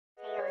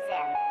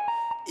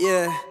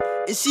Yeah.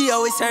 And she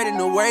always hurt in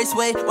the worst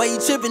way. Why you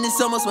trippin'? It's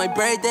almost my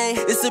birthday.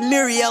 It's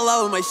Amiri all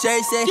over my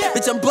shirt say,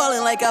 bitch, I'm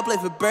ballin' like I play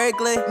for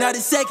Berkeley. Not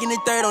a second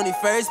and third, only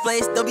first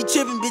place. Don't be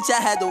trippin', bitch,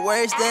 I had the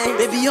worst day.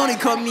 Baby, only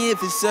call me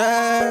if it's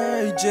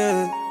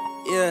urgent.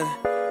 Yeah.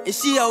 And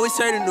she always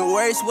hurt in the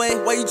worst way.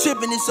 Why you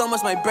trippin'? It's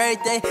almost my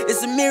birthday.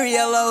 It's Amiri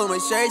all over my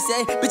shirt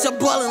say, bitch, I'm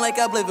ballin' like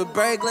I play for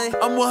Berkeley.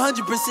 I'm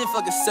 100%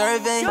 fucking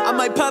survey. I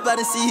might pop out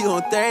and see you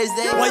on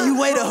Thursday. Why you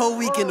wait a whole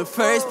week in the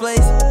first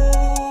place?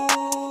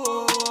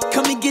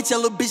 Come and get your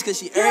little bitch cause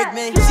she irked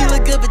me. She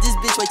look good but this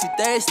bitch way too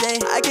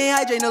thirsty. I can't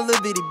hydrate no little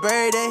bitty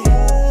birdie.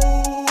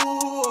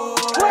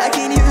 I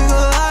can't even go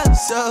out, I'm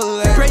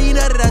so late. Pray you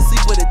know that I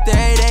sleep with a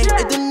 30.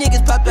 If them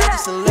niggas pop out,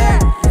 just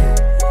alert.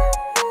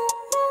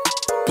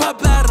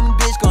 Pop out on the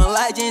bitch going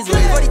like jeans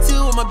late. 42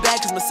 on my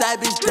back cause my side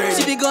bitch dirty.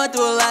 She been going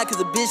through a lot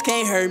cause a bitch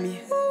can't hurt me.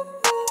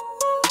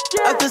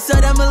 I feel so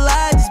damn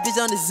alive, this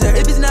bitch on dessert.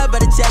 If it's not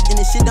about the check, then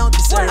this shit don't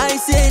concern. I ain't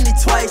saying it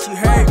twice, you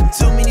heard me.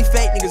 Too many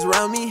fake niggas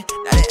around me.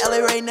 Not in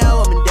LA right now,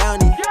 I'm in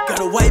Downey.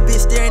 Got a white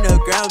bitch staring at her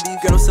ground beef.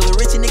 Girl, I'm still a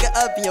rich nigga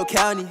up in your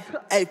county.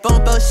 Ayy,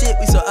 phone bell shit,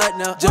 we so up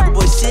now. Jungle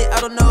boy shit,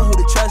 I don't know who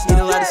to trust. Need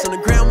a lot of on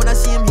the ground when I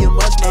see him, he a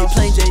must know. Ayy,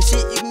 plain Jane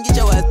shit, you can get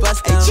your ass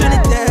bust down.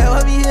 Ayy, Trinidad,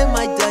 help me hit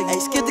my duck.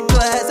 Ayy, skip the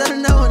class, I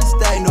don't know when to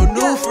stay. No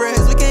new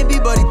friends, we can't be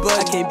buddy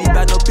buddy. I can't be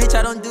by no bitch,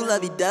 I don't do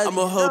lovey-dovey. I'm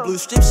a whole blue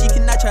strip, she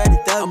cannot try to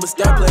thug. I'm a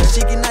star player,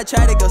 she cannot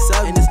try to go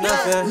sub. And it's not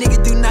fair.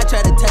 Nigga, do not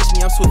try to touch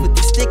me. I'm swift with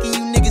the stick and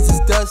you niggas is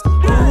dusty.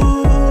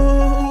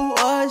 Ooh,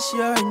 what's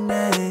your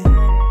name?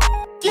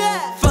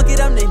 Yeah. Fuck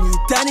it, I'm naming you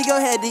Donnie, go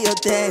ahead, do your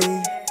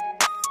thing.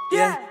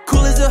 Yeah.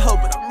 Cool as a hoe,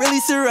 but I'm really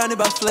surrounded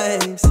by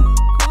flames.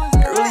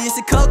 It really is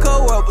a cold,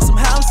 cold world, but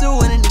somehow I'm still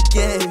winning the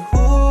game.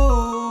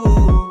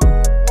 Ooh.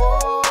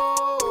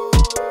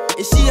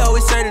 And she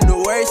always hurt in the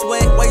worst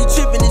way. Why you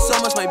trippin'? It's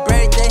almost my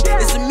birthday.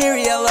 It's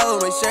Amiri all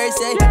over my shirt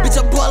say, bitch,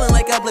 I'm ballin'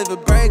 like I play for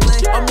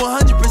Berkeley. I'm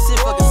 100%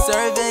 fucking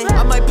survey.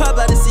 I might pop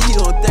out and see you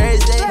on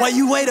Thursday. Why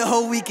you wait a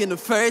whole week in the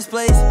first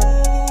place?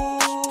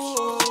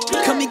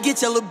 Come and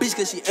get your little bitch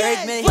cause she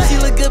irked me. She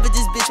look good but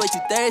this bitch way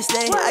too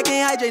thirsty. I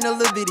can't hydrate no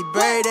little bitty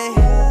birdie.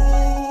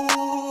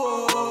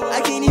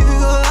 I can't even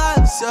go out,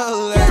 I'm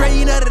so late. Pray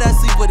you know that I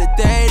sleep with a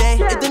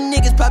 30. If them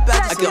niggas pop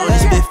out, just I can only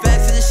spit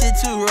facts cause this shit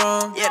too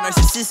wrong. Yeah,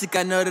 narcissistic,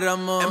 I know that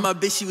I'm on. And my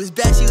bitch, she was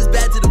bad to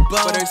the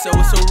bone. But her soul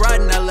was so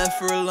rotten, I left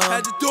her alone.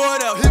 Had to throw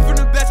it out, hit from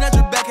the back, not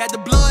your back, had to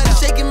blow it out.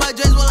 Shaking my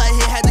dress while I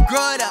hit, had to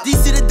grow it out.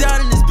 DC to the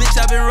down in this bitch,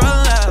 I been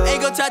rolling out.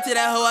 Ain't gon' talk to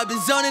that hoe, I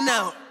been zoning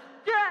out.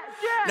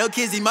 No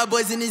kizzy, my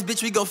boys in this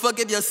bitch, we gon' fuck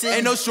up your city.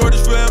 Ain't no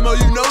shortage for ammo,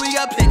 you know we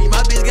got plenty.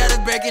 My bitch got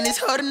a break and it's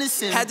holding the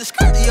sin. Had to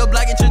skirt to your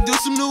block, introduce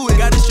some new wit.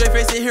 Got a straight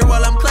face in here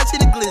while I'm clutching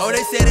the glizzy. Oh,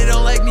 they say they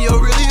don't like me,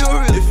 oh really, oh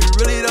really. If you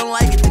really don't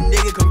like it, then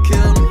nigga come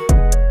kill me.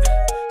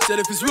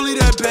 Said if it's really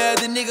that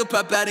bad, then nigga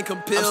pop out and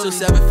come pill me. I'm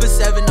still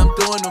 7'7", I'm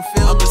doing them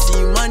film. I'ma see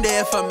you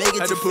Monday if I make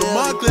it. Had to put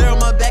my clear on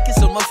my back and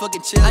so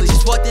motherfucking chilly. I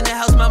just walked in the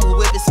house, mama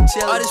whipping some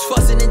chili. All this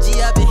fussing and G,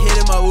 I been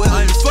hitting my will.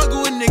 I ain't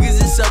fucking with niggas,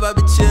 it's up, I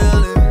been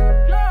chillin'.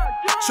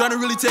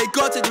 Tryna really take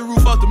off, take the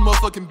roof off the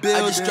motherfucking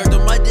building. I just struck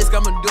on my disc,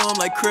 I'ma do them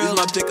like krill. Use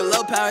my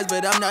piccolo powers,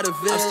 but I'm not a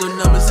villain. I'm still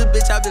numb as a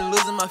bitch, I've been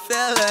losing my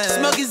feelings.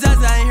 Smoking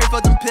Zaza, I ain't here for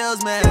them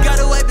pills, man.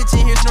 Got a white bitch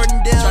in here snorting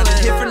deal.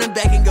 Tryna hit from the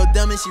back and go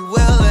dumb and she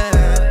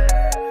willin'.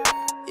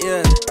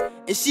 Yeah.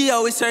 And she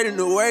always hurt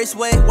in the worst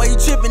way. Why you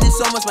trippin'? It's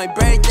almost my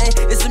birthday.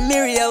 It's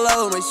Amiri all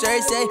over my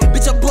shirt say,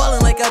 bitch, I'm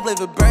ballin' like I play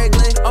for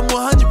Berkeley. I'm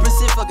 100%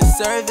 fucking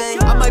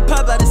survey. I might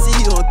pop out and see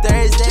you on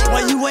Thursday.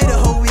 Why you wait a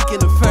whole week in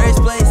the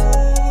first place?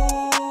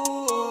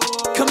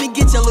 Come and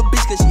get your little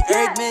bitch cause she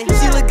irked me.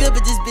 She look good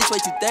but this bitch way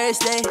too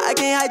thirsty. I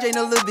can't hydrate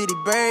no little bitty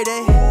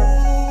birdie.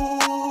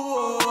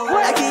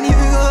 I can't even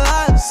go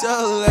out, I'm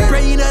so late.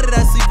 Pray you know that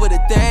I sleep with a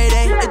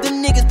 30. If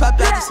them niggas pop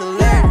out, just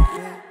alert.